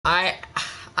I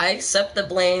I accept the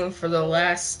blame for the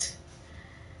last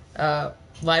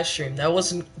live stream. That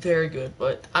wasn't very good,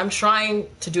 but I'm trying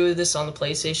to do this on the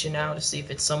PlayStation now to see if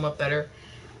it's somewhat better.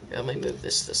 Let me move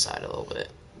this to the side a little bit.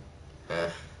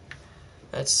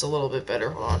 That's a little bit better.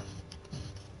 Hold on.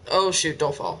 Oh shoot!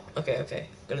 Don't fall. Okay,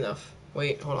 good enough.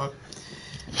 Wait, hold on.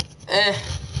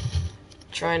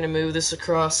 Trying to move this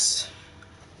across.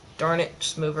 Darn it!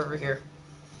 Just move over here.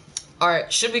 All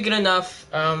right, should be good enough.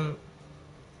 We'll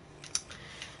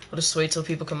just wait till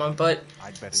people come on. But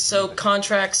so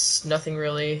contracts, nothing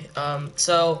really.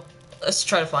 So let's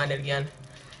try to find it again.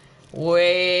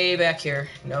 Way back here.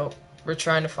 Nope. We're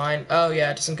trying to find. Oh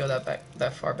yeah, it doesn't go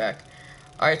that far back.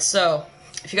 All right. So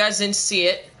if you guys didn't see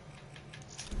it,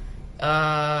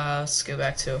 let's go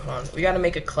back to. Hold on. We got to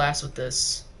make a class with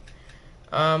this.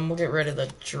 We'll get rid of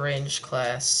the Drange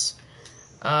class.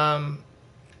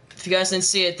 If you guys didn't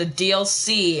see it, the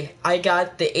DLC, I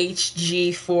got the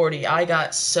HG40. I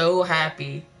got so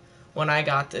happy when I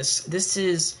got this. This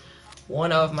is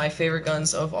one of my favorite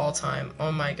guns of all time.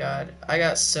 Oh my god. I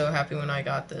got so happy when I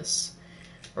got this.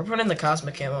 We're putting the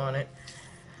Cosmic Camo on it.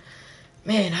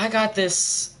 Man, I got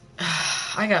this.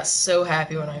 I got so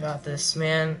happy when I got this,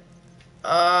 man.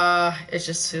 It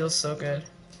just feels so good.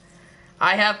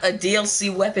 I have a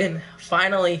DLC weapon,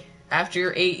 finally,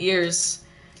 after 8 years.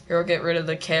 Here, we'll get rid of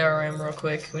the KRM real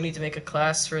quick. We need to make a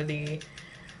class for the...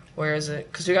 Where is it?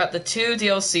 Because we got the 2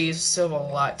 DLCs, still have a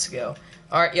lot to go.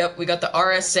 Alright, yep, we got the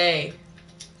RSA.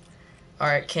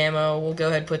 Alright, camo. We'll go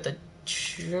ahead and put the...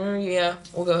 Yeah,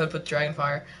 we'll go ahead and put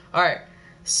Dragonfire. Alright,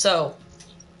 so...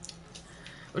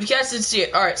 What you guys didn't see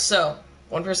it. Alright, so...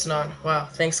 One person on. Wow,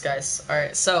 thanks, guys.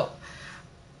 Alright, so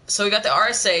we got the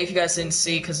RSA, if you guys didn't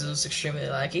see, because it was extremely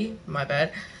laggy. My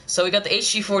bad. So we got the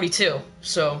HG42.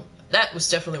 So... That was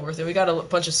definitely worth it. We got a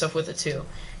bunch of stuff with it, too.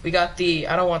 We got the...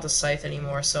 I don't want the Scythe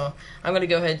anymore, so I'm going to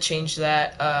go ahead and change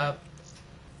that.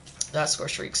 That Score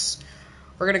Streaks.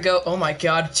 We're going to go... Oh, my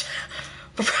God.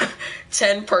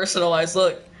 10 personalized.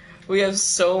 Look. We have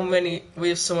so many... We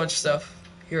have so much stuff.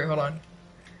 Here, hold on.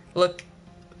 Look.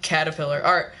 Caterpillar.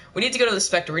 Alright. We need to go to the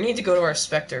Spectre. We need to go to our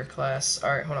Spectre class.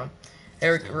 Alright, hold on.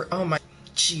 There we go. Oh, my...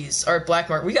 Jeez. Alright, Black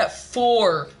Mark. We got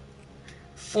 4...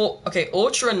 Okay,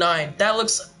 Ultra 9. That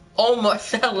looks... Oh my,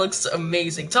 that looks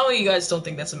amazing. Tell me you guys don't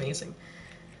think that's amazing.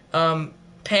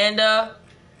 Panda,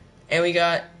 and we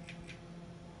got,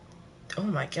 oh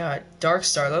my god, Dark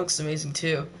Star, that looks amazing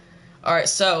too. Alright,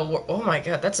 so, oh my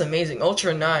god, that's amazing.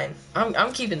 Ultra 9,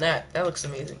 I'm keeping that, that looks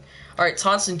amazing. Alright,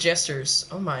 Taunts and Jesters,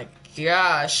 oh my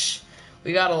gosh,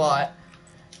 we got a lot.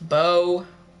 Bow,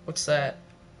 what's that?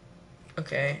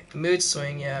 Okay, Mood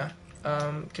Swing, yeah.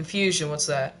 Confusion, what's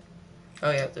that?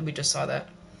 Oh yeah, we just saw that.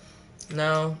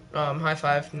 No. High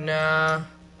five. Nah.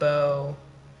 Bow.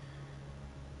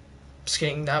 Just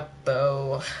kidding. Not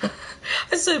bow.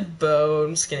 I said bow.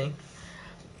 I'm just kidding.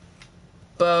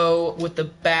 Bow with the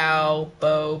bow.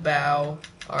 Bow.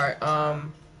 Alright. I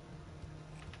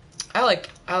like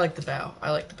the bow.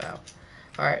 I like the bow.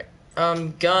 Alright.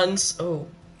 Guns. Oh.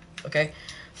 Okay.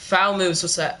 Foul moves,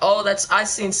 what's that? Oh, that's I've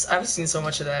seen so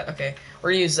much of that. Okay,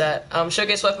 we're gonna use that.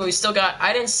 Showcase weapon. We still got.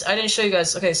 I didn't show you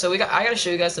guys. Okay, so I gotta show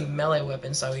you guys the melee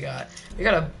weapons that we got. We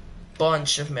got a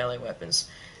bunch of melee weapons.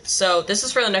 So this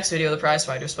is for the next video, the prize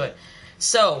fighters. But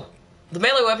so the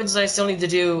melee weapons I still need to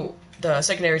do the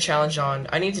secondary challenge on.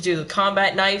 I need to do the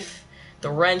combat knife,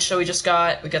 the wrench that we just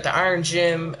got. We got the iron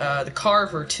gym, the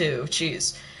carver too.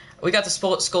 Jeez, we got the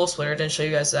skull splitter. Didn't show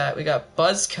you guys that. We got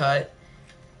buzz cut.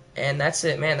 And that's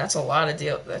it, man. That's a lot of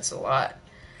deal. That's a lot.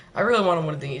 I really wanted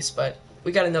one of these, but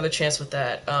we got another chance with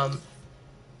that.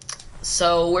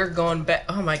 So we're going back.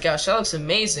 Oh my gosh, that looks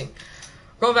amazing.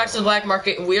 We're going back to the black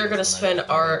market, and we are going to spend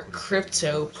our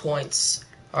crypto points.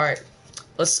 All right,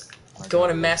 let's go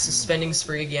on a massive spending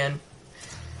spree again.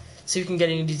 See if we can get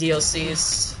any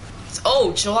DLCs.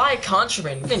 Oh, July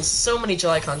Contraband. We're getting so many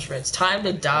July Contrabands. Time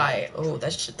to Die. Oh,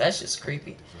 that's just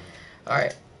creepy. All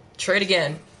right, trade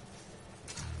again.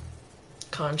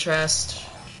 Contrast.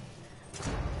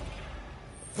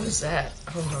 What is that?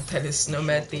 I don't know what that is.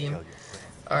 Nomad theme.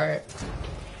 Alright.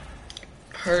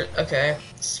 Hurt. Okay.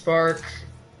 Spark.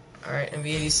 Alright.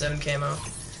 MV87 camo.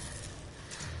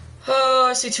 Oh,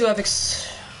 I see 2 epics.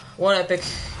 1 epic.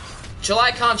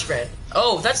 July Contraband.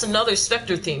 Oh, that's another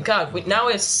Spectre theme. God, now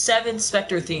we have 7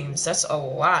 Spectre themes. That's a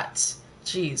lot.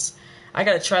 Jeez. I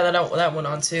gotta try that one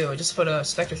on too. I just put a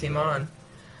Spectre theme on.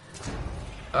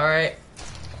 Alright.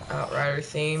 Outrider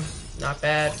theme, not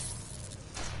bad.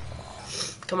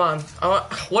 Come on,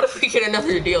 what if we get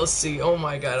another DLC? Oh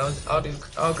my god,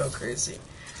 I'll go crazy.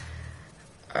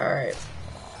 All right,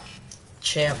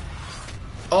 champ.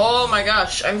 Oh my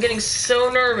gosh, I'm getting so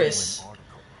nervous.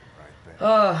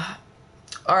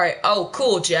 Alright. Oh,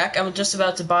 cool, Jack. I'm just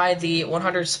about to buy the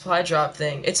 100 supply drop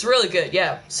thing. It's really good,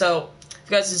 yeah. So, if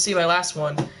you guys didn't see my last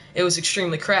one, it was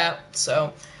extremely crap,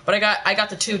 so... But I got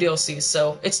the 2 DLCs,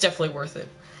 so it's definitely worth it.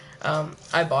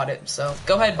 I bought it, so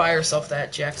go ahead and buy yourself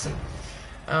that, Jackson.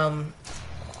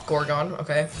 Gorgon,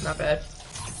 okay, not bad.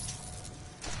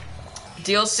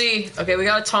 DLC, okay, we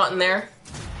got a taunt in there.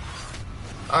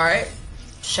 Alright.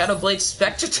 Shadowblade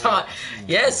Spectre taunt.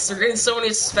 Yes, we're getting so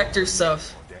many Spectre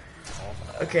stuff.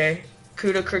 Okay.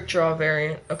 Kudo Quick Draw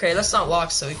variant. Okay, that's not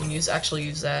locked, so we can actually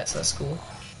use that, so that's cool.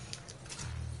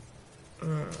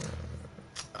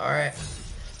 Alright.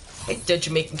 Hey, the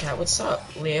Jamaican Cat, what's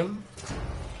up, Liam?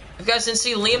 If you guys didn't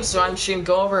see Liam's live stream,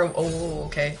 go over and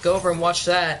go over and watch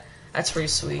that. That's pretty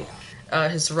sweet.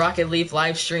 His Rocket Leaf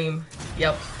live stream.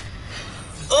 Yep.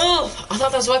 Oh, I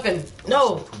thought that was a weapon.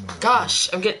 No,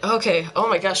 gosh, okay. Oh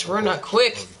my gosh, we're not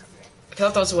quick. I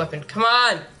thought that was a weapon. Come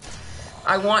on.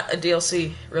 I want a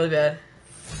DLC really bad.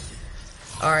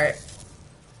 All right.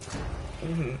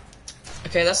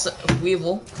 Okay, that's the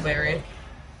Weevil variant.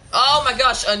 Oh my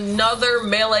gosh, another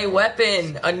melee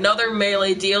weapon, another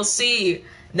melee DLC.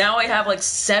 Now I have like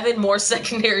 7 more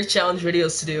secondary challenge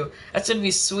videos to do. That's gonna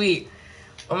be sweet.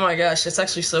 Oh my gosh, that's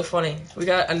actually so funny. We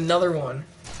got another one.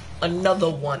 Another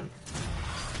one.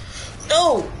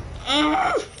 No!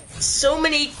 So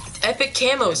many epic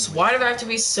camos. Why do there have to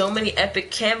be so many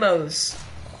epic camos?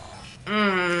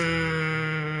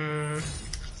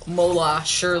 Mola,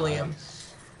 Shirlium.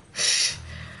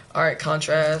 Alright,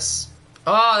 contrast.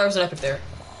 Oh, there was an epic there.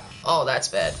 Oh, that's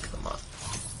bad. Come on.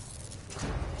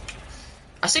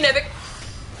 I seen epic.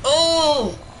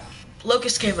 Oh!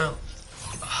 Locust came out.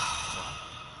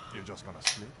 You're just gonna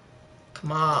sleep?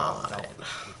 Come on.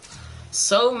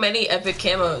 So many epic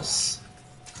camos.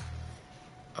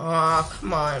 Oh,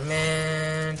 come on,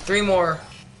 man. 3 more.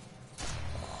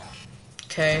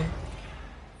 Okay.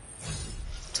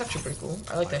 It's actually pretty cool.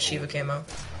 I like that Shiva camo.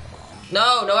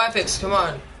 No, no epics. Come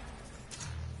on.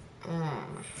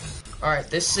 Alright,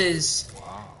 this is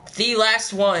the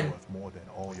last one. More than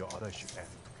all your other shit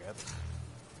together.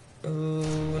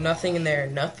 Ooh, nothing in there.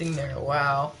 Nothing there.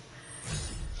 Wow.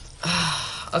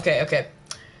 Okay.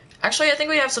 Actually, I think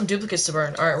we have some duplicates to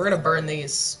burn. Alright, we're gonna burn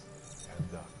these.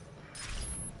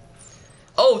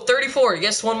 Oh, 34.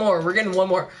 Yes, one more. We're getting one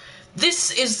more.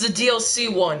 This is the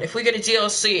DLC one. If we get a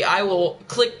DLC, I will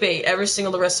clickbait every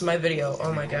single the rest of my video.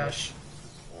 Oh my gosh.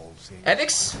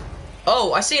 Epics?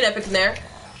 Oh, I see an epic in there.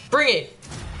 Bring it.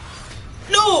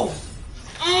 No!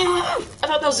 I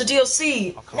thought that was a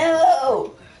DLC.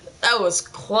 No! That was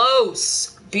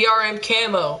close. BRM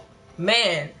camo.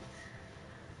 Man.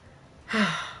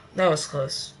 That was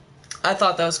close. I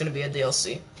thought that was going to be a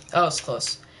DLC. That was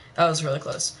close. That was really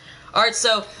close. Alright,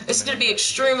 so this is going to be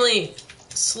extremely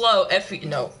slow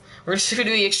we're just going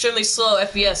to be extremely slow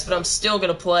FPS, but I'm still going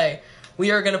to play.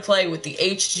 We are going to play with the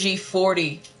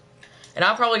HG40. And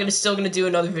I'm probably still going to do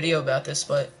another video about this,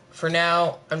 but for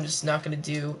now, I'm just not going to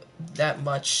do that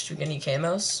much. Do we get any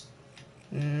camos?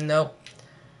 Nope.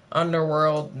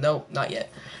 Underworld, nope, not yet.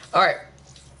 Alright.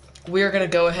 We're going to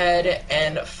go ahead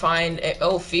and find a...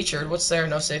 Oh, featured. What's there?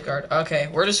 No safeguard. Okay,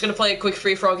 we're just going to play a quick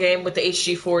free-for-all game with the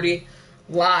HG40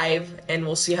 live, and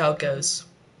we'll see how it goes.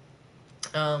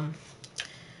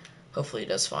 Hopefully it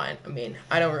does fine. I mean,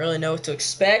 I don't really know what to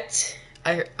expect.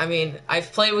 I mean,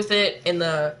 I've played with it in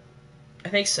the... I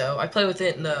think so. I played with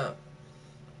it in the...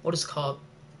 What is it called?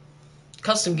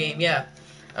 Custom game, yeah.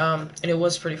 And it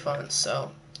was pretty fun,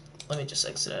 so... Let me just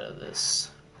exit out of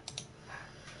this.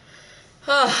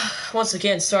 Once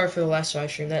again, sorry for the last live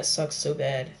stream. That sucks so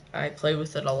bad. I played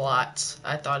with it a lot.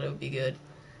 I thought it would be good.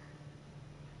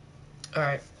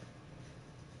 Alright.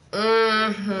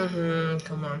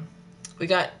 Come on. We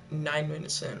got 9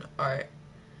 minutes in. Alright.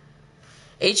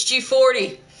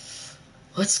 HG40!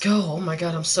 Let's go. Oh my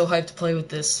god, I'm so hyped to play with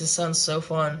this. This sounds so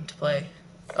fun to play.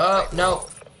 Oh, no.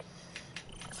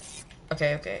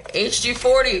 Okay.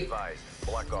 HG40!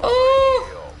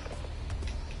 Oh!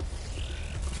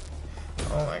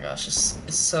 Oh my gosh, it's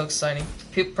so exciting.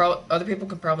 Other people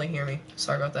can probably hear me.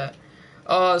 Sorry about that.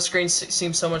 Oh, the screen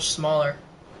seems so much smaller.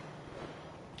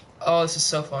 Oh, this is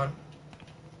so fun.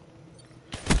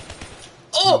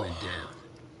 Oh!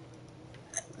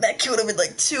 That would have been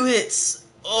like 2 hits.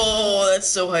 Oh, that's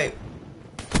so hype.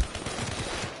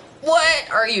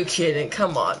 What? Are you kidding?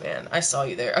 Come on, man. I saw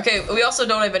you there. Okay, we also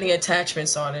don't have any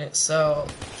attachments on it, so...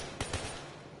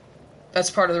 That's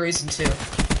part of the reason, too.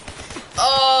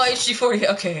 Oh, HG40.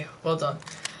 Okay, well done.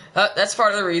 That's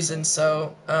part of the reason,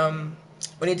 so...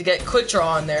 we need to get Quick Draw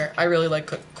on there. I really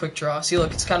like Quick Draw. See,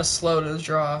 look, it's kind of slow to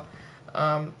draw.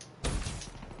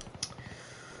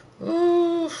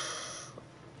 Ooh.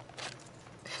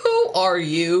 Who are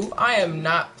you? I am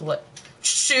not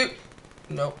shoot.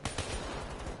 Nope.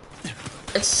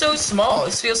 It's so small.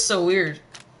 This feels so weird.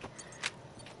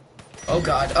 Oh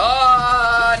god.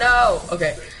 Oh no.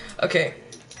 Okay. Okay.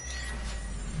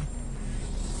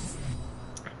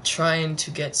 Trying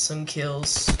to get some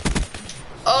kills.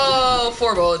 Oh,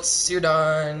 4 bullets. You're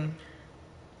done.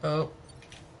 Oh.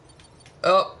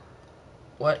 Oh.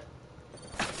 What?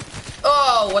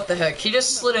 Oh, what the heck? He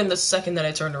just slid in the second that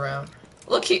I turned around.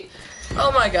 Look,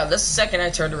 oh my god, the second I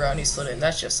turned around, he slid in.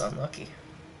 That's just unlucky.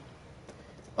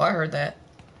 Oh, I heard that.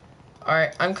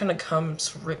 Alright, I'm gonna come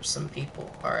to rip some people.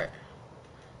 Alright.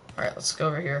 Alright, let's go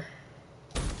over here.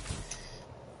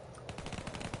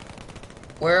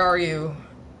 Where are you?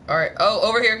 Alright, oh,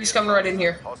 over here. He's coming right in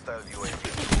here.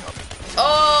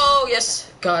 Oh, yes.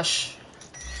 Gosh.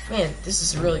 Man, this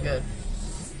is really good.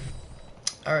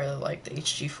 I really like the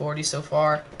HG40 so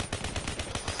far.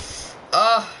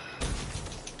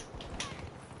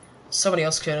 Somebody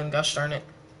else killed him, gosh darn it.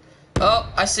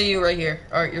 Oh, I see you right here.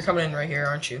 Alright, you're coming in right here,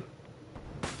 aren't you?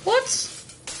 What?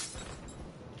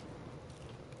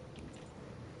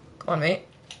 Come on, mate.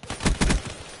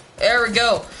 There we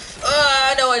go.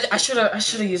 No, I should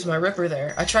have used my Ripper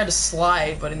there. I tried to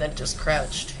slide, but then just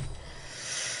crouched.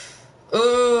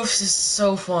 Ooh, this is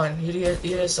so fun. You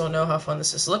guys don't know how fun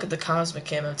this is. Look at the Cosmic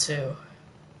Camo, too.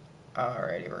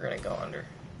 Alrighty, we're gonna go under.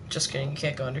 Just kidding, you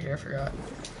can't go under here, I forgot.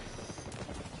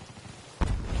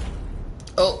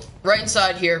 Oh, right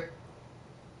inside here.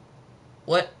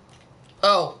 What?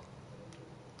 Oh.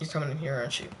 You're coming in here,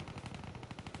 aren't you?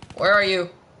 Where are you?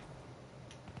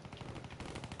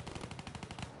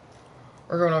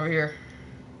 We're going over here.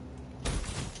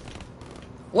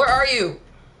 Where are you?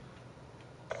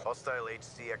 Hostile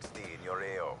HCXD in your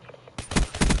AO.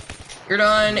 You're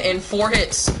done in 4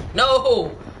 hits.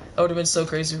 No! That would have been so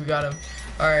crazy if we got him.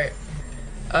 Alright.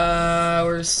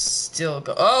 We're still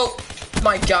oh!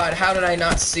 My god, how did I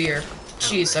not see her?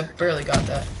 Jeez, I barely got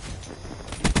that.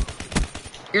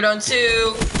 You're done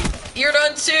too! You're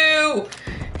done too!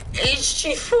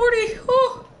 HG40!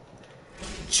 Oh!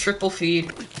 Triple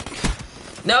feed.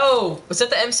 No! Was that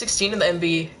the M16 and the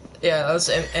MB? Yeah, that was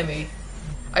ME.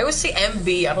 I always say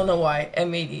MB, I don't know why.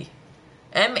 M80.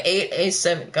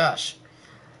 M8A7, gosh.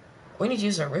 We need to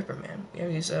use our Ripper, man. We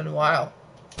haven't used that in a while.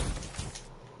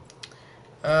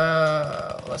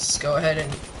 Let's go ahead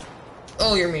and...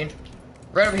 Oh, you're mean.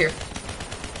 Right over here.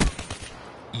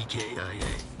 EKIA.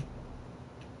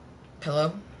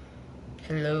 Hello?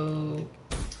 Hello?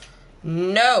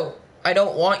 No! I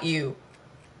don't want you.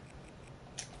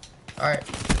 Alright.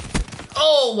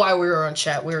 Oh, while we were on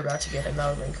chat, we were about to get him. That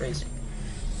would have been crazy.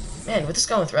 Man, with this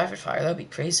going with rapid fire, that would be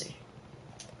crazy.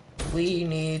 We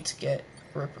need to get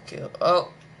Ripper kill.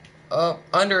 Oh. Oh,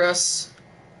 under us.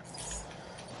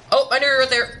 Oh, I knew you were right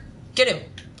there. Get him.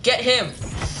 Get him.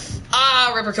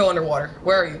 Ah, Ripper kill underwater.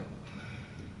 Where are you?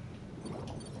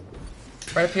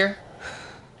 Right up here?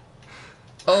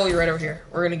 Oh, you're right over here.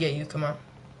 We're gonna get you. Come on.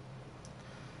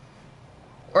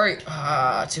 Where are you?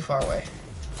 Ah, too far away.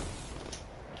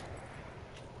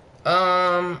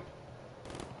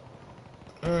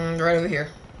 Right over here.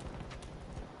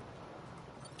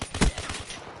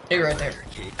 You're right there.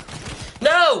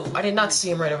 No! I did not see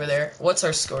him right over there. What's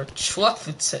our score?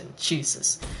 12-10.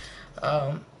 Jesus.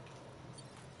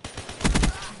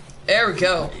 There we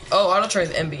go. Oh, I want to try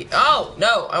the MB. Oh,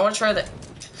 no! I want to try the...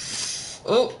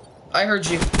 Oh, I heard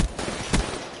you.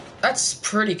 That's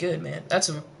pretty good, man. That's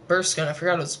a burst gun. I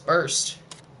forgot it was burst.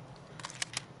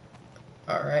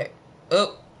 Alright.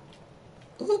 Oh.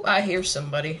 Oop, I hear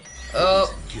somebody.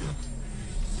 Oh.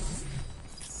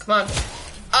 Come on.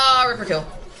 Ah, Ripper kill.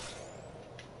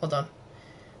 Hold on.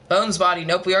 Bones body.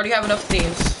 Nope, we already have enough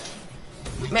themes.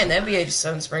 Man, the NBA just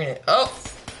sounds bringing it. Oh.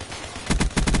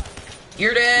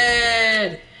 You're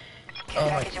dead. Oh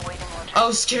my. I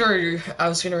was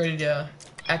getting ready to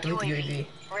activate the UAV.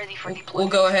 We'll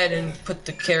go ahead and put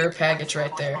the care package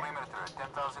right there.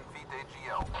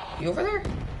 You over there?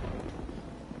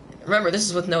 Remember, this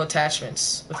is with no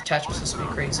attachments. With attachments, this would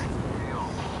be crazy.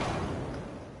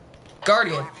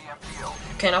 Guardian.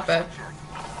 Okay, not bad.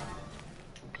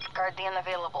 Guardian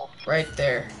available. Right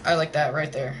there. I like that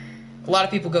right there. A lot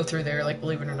of people go through there, like,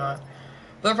 believe it or not.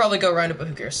 They'll probably go around it, but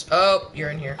who cares? Oh, you're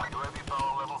in here.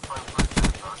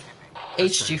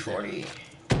 HG40.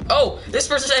 Oh, this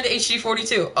person had HG40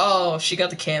 too. Oh, she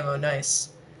got the camo. Nice.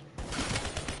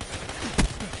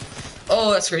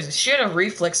 Oh, that's crazy. She had a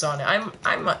reflex on it.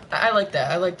 I like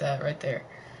that. I like that right there.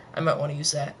 I might want to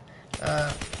use that.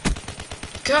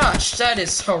 Gosh, that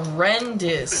is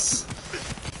horrendous.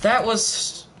 That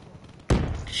was...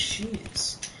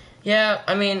 Jeez. Yeah,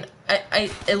 I mean,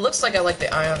 it looks like I like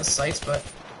the ion sights, but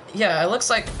Yeah, it looks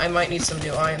like I might need some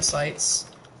new iron sights.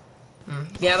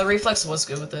 Yeah, the reflex was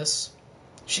good with this.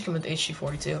 Should come with the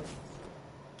HG40 too.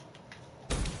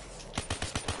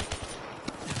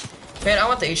 Man, I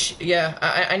want the HG. Yeah,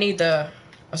 I need the.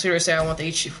 I was gonna say I want the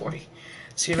HG40.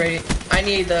 So get ready. I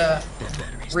need the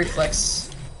reflex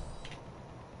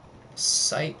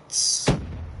sights.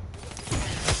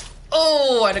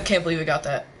 Oh, I can't believe I got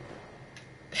that.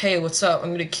 Hey, what's up?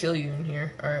 I'm gonna kill you in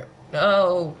here. Alright.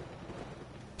 No!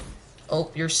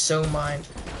 Oh, you're so mine.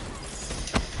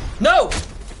 No!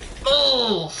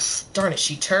 Oh! Darn it,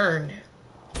 she turned.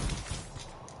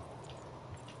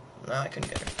 No, I couldn't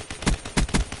get her.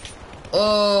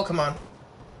 Oh, come on.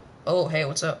 Oh, hey,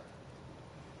 what's up?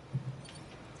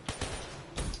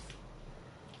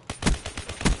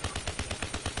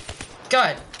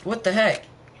 God, what the heck?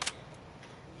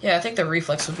 Yeah, I think the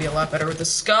reflex would be a lot better with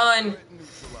this gun.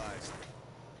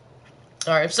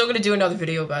 Alright, I'm still gonna do another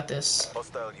video about this.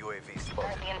 Hostile UAV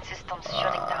spotted.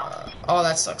 Oh,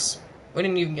 that sucks. We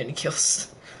didn't even get any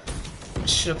kills.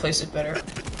 Should have placed it better.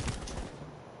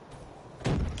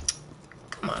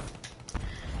 Come on.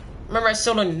 Remember, I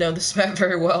still don't know this map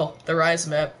very well. The Rise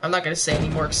map. I'm not gonna say any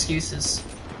more excuses.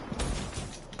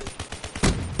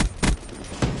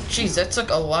 Jeez, that took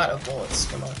a lot of bullets.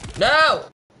 Come on. No!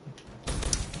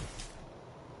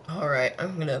 Alright,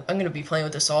 I'm gonna be playing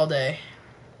with this all day.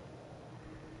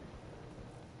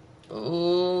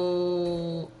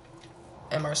 Ooh,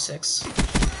 MR6.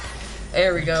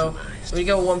 There we go. We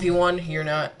go 1v1. You're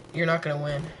not gonna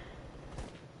win.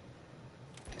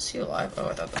 Is he alive? Oh,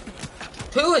 I thought that.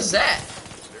 Who is that?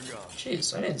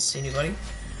 Jeez, I didn't see anybody.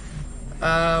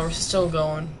 We're still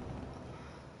going.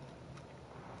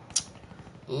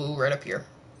 Ooh, right up here.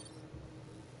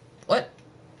 What?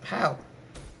 How?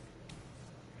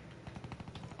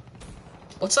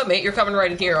 What's up, mate? You're coming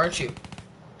right in here, aren't you?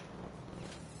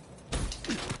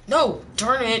 No!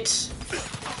 Darn it!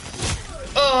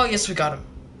 Oh, yes, we got him.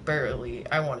 Barely.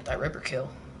 I wanted that Ripper kill.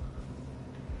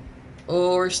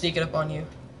 Oh, we're sneaking up on you.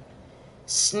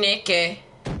 Sneaky.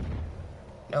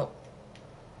 Nope.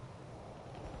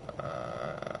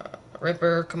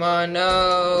 Ripper, come on,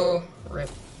 no! Rip.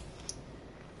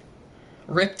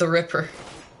 Rip the Ripper.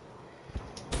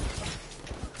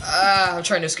 Ah, I'm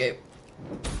trying to escape.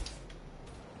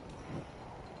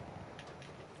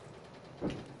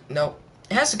 Nope.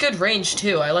 It has a good range,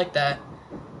 too. I like that.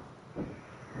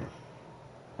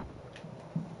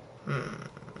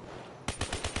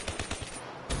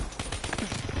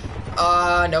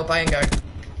 Nope, I ain't got.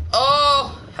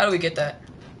 Oh! How do we get that?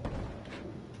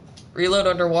 Reload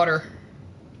underwater.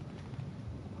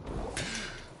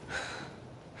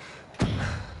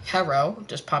 Hero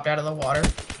just popped out of the water.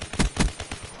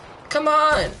 Come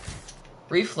on!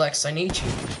 Reflex, I need you.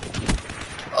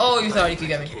 Oh, you thought you could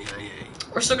get me.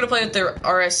 We're still gonna play with the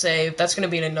RSA. That's gonna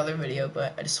be in another video,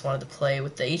 but I just wanted to play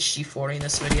with the HG40 in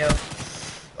this video.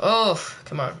 Oh,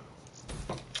 come on.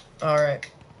 Alright.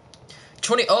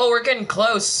 20. Oh, we're getting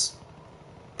close.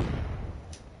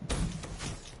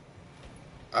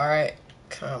 Alright.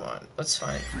 Come on. Let's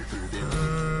find.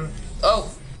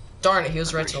 Oh, darn it. He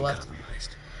was right to the left.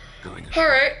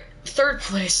 Alright. Third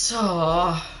place.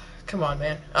 Oh, come on,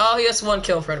 man. Oh, he has one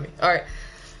kill in front of me. Alright.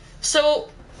 So,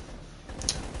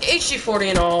 HG40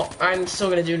 and all, I'm still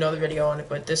gonna do another video on it,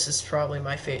 but this is probably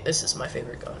my favorite. This is my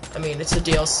favorite gun. I mean, it's a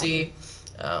DLC.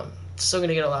 Still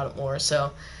gonna get a lot more.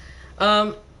 So,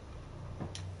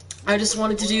 I just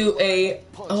wanted to do a.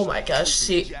 Oh my gosh!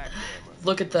 See,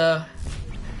 look at the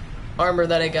armor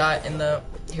that I got in the.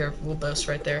 Here, we'll boast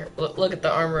right there. Look at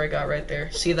the armor I got right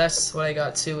there. See, that's what I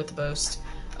got too with the boast.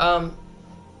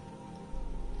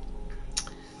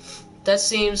 That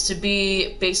seems to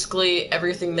be basically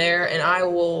everything there, and I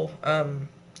will end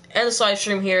this live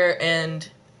stream here and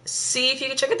see if you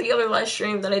can check out the other live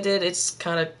stream that I did. It's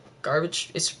kind of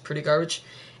garbage. It's pretty garbage.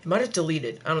 It might have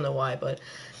deleted. I don't know why, but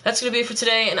that's going to be it for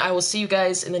today, and I will see you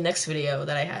guys in the next video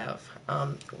that I have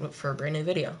for a brand new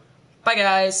video. Bye,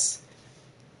 guys.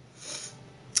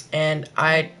 And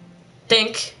I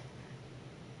think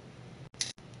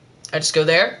I just go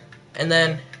there, and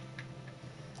then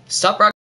stop rocking.